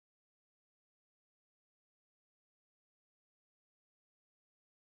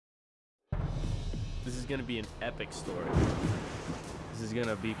This is gonna be an epic story. This is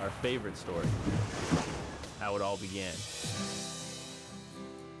gonna be our favorite story. How it all began.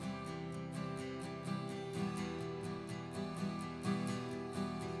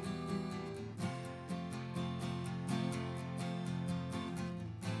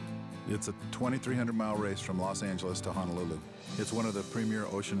 It's a 2,300-mile race from Los Angeles to Honolulu. It's one of the premier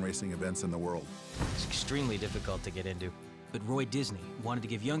ocean racing events in the world. It's extremely difficult to get into, but Roy Disney wanted to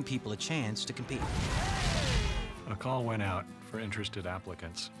give young people a chance to compete. A call went out for interested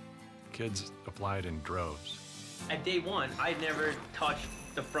applicants. Kids applied in droves. At day one, I'd never touched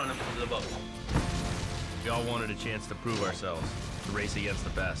the front of the boat. We all wanted a chance to prove ourselves, to race against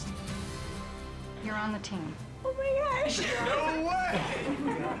the best. You're on the team. Oh my gosh! No way!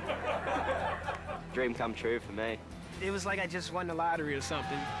 Dream come true for me. It was like I just won the lottery or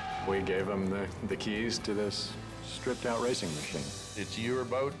something. We gave them the keys to this stripped-out racing machine. It's your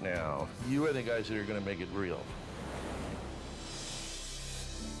boat now. You are the guys that are going to make it real.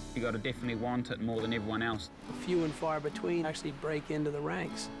 You got to definitely want it more than everyone else. Few and far between actually break into the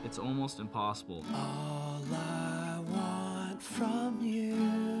ranks. It's almost impossible. All I want from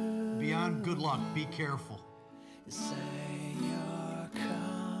you. Beyond good luck, be careful. Say you're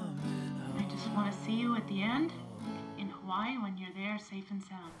coming home. I just want to see you at the end in Hawaii when you're there safe and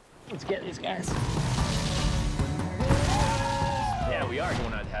sound. Let's get these guys. Yeah, we are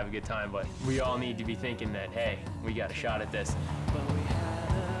going out to have a good time, but we all need to be thinking that, hey, we got a shot at this.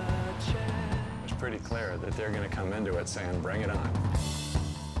 It's pretty clear that they're going to come into it saying, bring it on.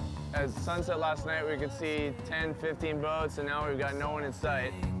 At sunset last night, we could see 10, 15 boats, and now we've got no one in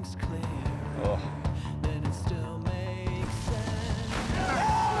sight. Oh.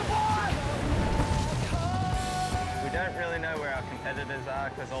 We don't really know where our competitors are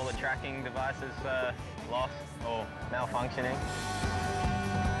because all the tracking devices are lost or malfunctioning.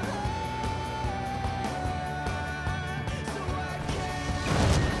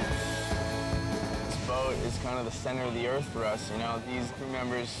 This boat is kind of the center of the earth for us, you know. These crew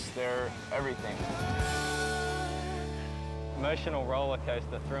members, they're everything. Emotional roller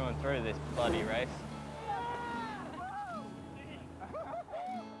coaster through and through this bloody race.